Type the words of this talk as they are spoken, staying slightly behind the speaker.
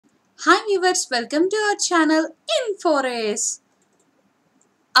Hi viewers, welcome to our channel Infores.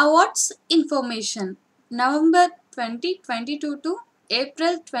 Awards information November 2022 to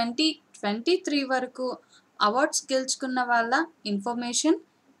April 2023 వరకు awards గెలుచుకున్న వాళ్ళ information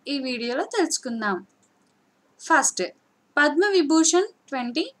ఈ వీడియోలో తెలుసుకుందాం. ఫస్ట్ పద్మ విభూషణ్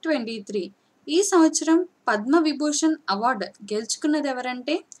 2023. ఈ సంవత్సరం పద్మ విభూషణ్ అవార్డు గెలుచుకున్నది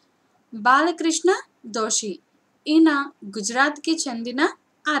ఎవరంటే బాలకృష్ణ దోషి. ఈయన గుజరాత్కి చెందిన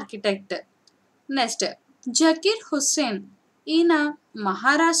ఆర్కిటెక్ట్. నెక్స్ట్ జకీర్ హుస్సేన్. ఈయన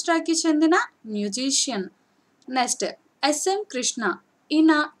మహారాష్ట్రకి చెందిన మ్యూజిషియన్. Next S M Krishna.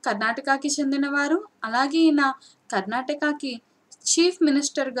 ఈయన కర్ణాటకకి చెందినవారు. అలాగే ఈయన కర్ణాటకకి చీఫ్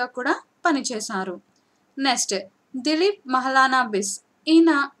మినిస్టర్గా కూడా పనిచేశారు. నెక్స్ట్ దిలీప్ మహలానా బిస్.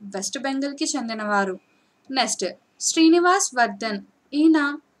 ఈయన వెస్ట్ బెంగాల్కి చెందినవారు. నెక్స్ట్ శ్రీనివాస్ వర్ధన్.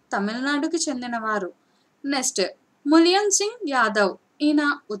 ఈయన తమిళనాడుకి చెందినవారు. నెక్స్ట్ ములియన్ సింగ్ యాదవ్.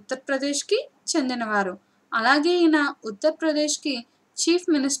 ఈయన ఉత్తరప్రదేశ్కి చెందినవారు. అలాగే ఈయన ఉత్తరప్రదేశ్కి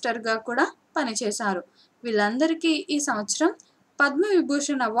చీఫ్ మినిస్టర్గా కూడా పనిచేశారు. వీళ్ళందరికీ ఈ సంవత్సరం పద్మ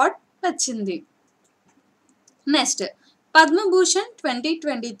విభూషణ్ అవార్డ్ వచ్చింది. నెక్స్ట్ పద్మభూషణ్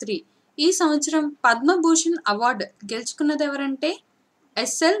 2023. ఈ సంవత్సరం పద్మభూషణ్ అవార్డు గెలుచుకున్నది ఎవరంటే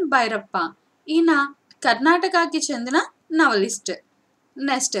ఎస్ఎల్ భైరప్ప. ఈయన కర్ణాటకకి చెందిన నవలిస్ట్.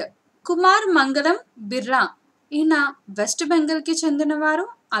 నెక్స్ట్ కుమార్ మంగళం బిర్లా. ఈయన వెస్ట్ బెంగాల్కి చెందినవారు.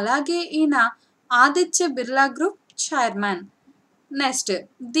 అలాగే ఈయన Aditya Birla group chairman. Next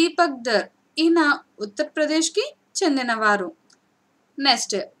Deepak there. ఈయన ఉత్తరప్రదేశ్కి చెందినవారు.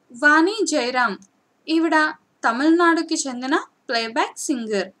 నెక్స్ట్ వాణి జయరామ్. ఈవిడ తమిళనాడుకి చెందిన ప్లేబ్యాక్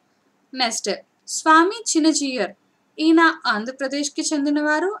సింగర్. నెక్స్ట్ స్వామి చినజీయర్. ఈయన ఆంధ్రప్రదేశ్కి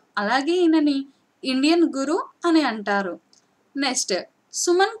చెందినవారు. అలాగే ఈయనని ఇండియన్ గురు అని అంటారు. నెక్స్ట్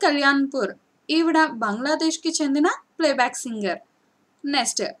సుమన్ కళ్యాణ్పూర్. ఈవిడ బంగ్లాదేశ్కి చెందిన playback singer.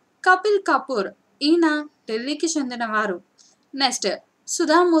 Next Kapil Kapoor. ఈయన ఢిల్లీకి చెందినవారు. నెక్స్ట్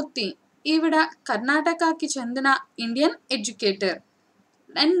సుధామూర్తి. ఈవిడ కర్ణాటకకి చెందిన Indian educator.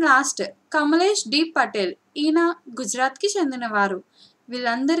 And last Kamlesh D Patel. ఈయన గుజరాత్కి చెందినవారు.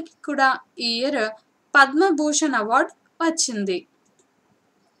 వీళ్ళందరికీ కూడా ఈ ఇయర్ పద్మభూషణ్ అవార్డ్ వచ్చింది.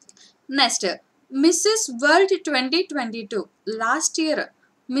 Next missus world 2022. Last year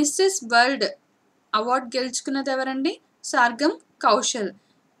missus world award గెలుచుకున్నది ఎవరండి సార్గం కౌశల్.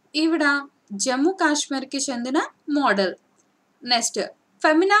 ఈవిడ జమ్మూ కాశ్మీర్కి చెందిన model. Next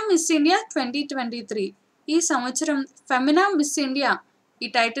Femina miss India 2023. ఈ సంవత్సరం ఫెమినా మిస్ ఇండియా ఈ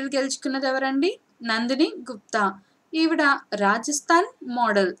టైటిల్ గెలుచుకున్నది ఎవరండి నందిని గుప్తా. ఈవిడ Rajasthan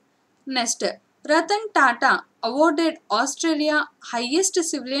model. Next Ratan Tata awarded Australia highest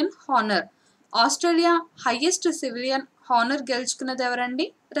civilian honour. Australia highest civilian honour గెలుచుకున్నది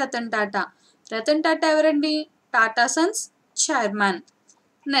ఎవరండి రతన్ టాటా. రతన్ టాటా ఎవరండి Tata Sons chairman.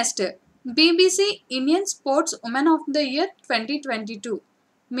 Next BBC Indian sports women of the year 2022.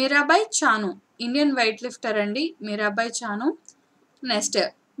 Mirabai Chanu. Indian weight lifter అండి Mirabai Chanu. Next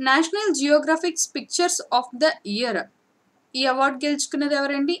national జియోగ్రఫిక్స్ pictures of the year. ఈ award గెలుచుకున్నది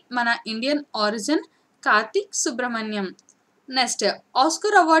ఎవరండి మన Indian origin Karthik Subrahmanyam. Next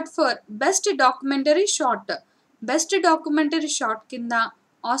Oscar award for best documentary short. Best documentary short కింద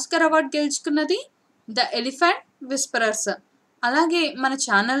Oscar award గెలుచుకున్నది the elephant whisperers. అలాగే మన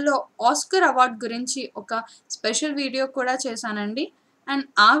ఛానల్లో Oscar award గురించి ఒక స్పెషల్ వీడియో కూడా చేశానండి. అండ్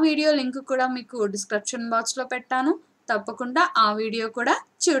ఆ వీడియో లింక్ కూడా మీకు డిస్క్రిప్షన్ బాక్స్లో పెట్టాను. తప్పకుండా ఆ వీడియో కూడా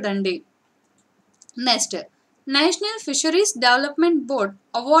చూడండి. Next national fisheries development board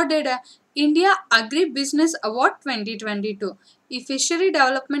awarded India agri business award 2022. ఈ ఫిషరీ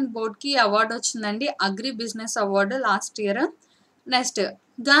డెవలప్మెంట్ బోర్డ్కి అవార్డు వచ్చిందండి agri business award last year. Next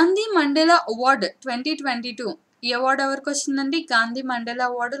Gandhi Mandela award 2022. ఈ అవార్డు ఎవరికి వచ్చిందండి Gandhi Mandela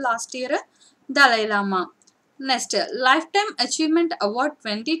award last year Dalai Lama. Next life time achievement award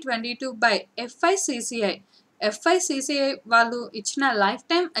 2022 by FICCI. FICCI వాళ్ళు ఇచ్చిన life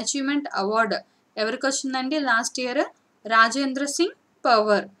time achievement award ఎవరికి వచ్చిందండి last year Rajendra Singh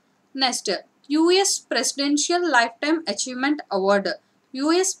power. Next US presidential life time achievement award.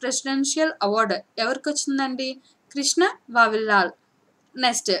 US presidential award ఎవరికి వచ్చిందండి Krishna వావిల్లాల్.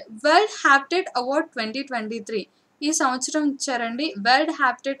 Next world habitat award 2023. ఈ సంవత్సరం ఇచ్చారండి world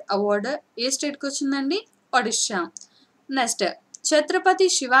habitat award. ఏ స్టేట్కి వచ్చిందండి ఒడిషా. నెక్స్ట్ ఛత్రపతి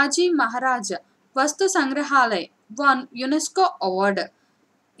శివాజీ మహారాజ్ వస్తు సంగ్రహాలయ్ వన్ యునెస్కో అవార్డు.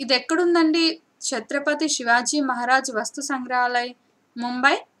 ఇది ఎక్కడుందండి ఛత్రపతి శివాజీ మహారాజ్ వస్తు సంగ్రహాలయ్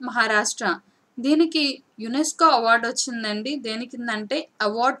ముంబై మహారాష్ట్ర. దీనికి యునెస్కో అవార్డు వచ్చిందండి దేని కింద అంటే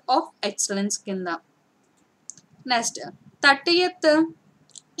అవార్డ్ ఆఫ్ ఎక్సలెన్స్ కింద. నెక్స్ట్ 30th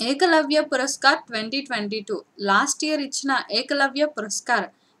ఏకలవ్య పురస్కార్ 2022. లాస్ట్ ఇయర్ ఇచ్చిన ఏకలవ్య పురస్కార్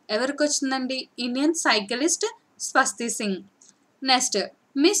ఎవరికి వచ్చిందండి? ఇండియన్ సైకిలిస్ట్ స్వస్తి సింగ్. నెక్స్ట్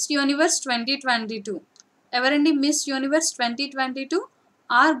మిస్ యూనివర్స్ 2022 ఎవరండి? Miss universe 2022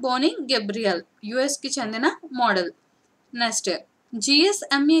 are Boney Gabriel, యుఎస్కి చెందిన model. Next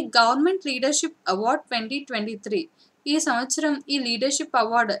GSMA government leadership award 2023 ఈ సంవత్సరం ఈ లీడర్షిప్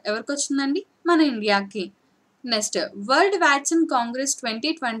అవార్డు ఎవరికి వచ్చిందండి? మన ఇండియాకి. Next world vaccine Congress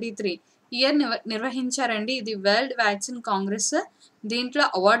 2023 year నిర్వహించారండి. ఇది వరల్డ్ వ్యాక్సిన్ కాంగ్రెస్. దీంట్లో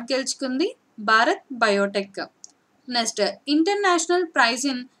అవార్డు గెలుచుకుంది Bharat Biotech. Next international praise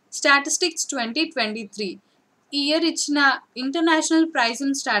in statistics 2023 ఈ ఇయర్ ఇచ్చిన ఇంటర్నేషనల్ ప్రైజ్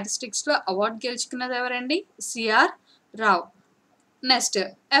ఇన్ స్టాటిస్టిక్స్లో అవార్డు గెలుచుకున్నది ఎవరండి? CR Rao. Next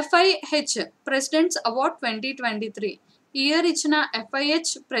FIH presidents award 2023 ఈ ఇయర్ ఇచ్చిన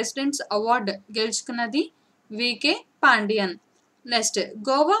FIH presidents award గెలుచుకున్నది VK Pandian. Next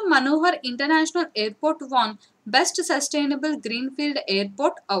Goa Manohar international airport van best sustainable greenfield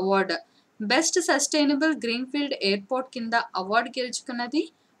airport award. Best sustainable greenfield airport కింద award గెలుచుకున్నది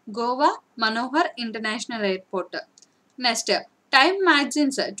Goa Manohar international airport. Next time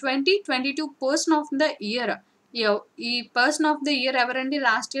magazines 2022 person of the year. ఈ person of the year ఎవరండి?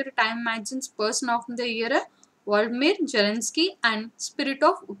 Last year time magazines person of the year వోల్డిమిర్ Zelensky and spirit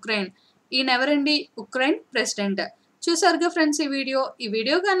of Ukraine. ఈయన ఎవరండి? Ukraine president. చూసారుగా friends ఈ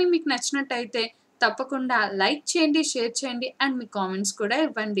video కానీ మీకు నచ్చినట్టయితే తప్పకుండా లైక్ చేయండి, షేర్ చేయండి అండ్ మీ కామెంట్స్ కూడా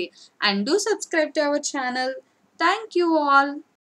ఇవ్వండి. And do subscribe to our channel. Thank you all.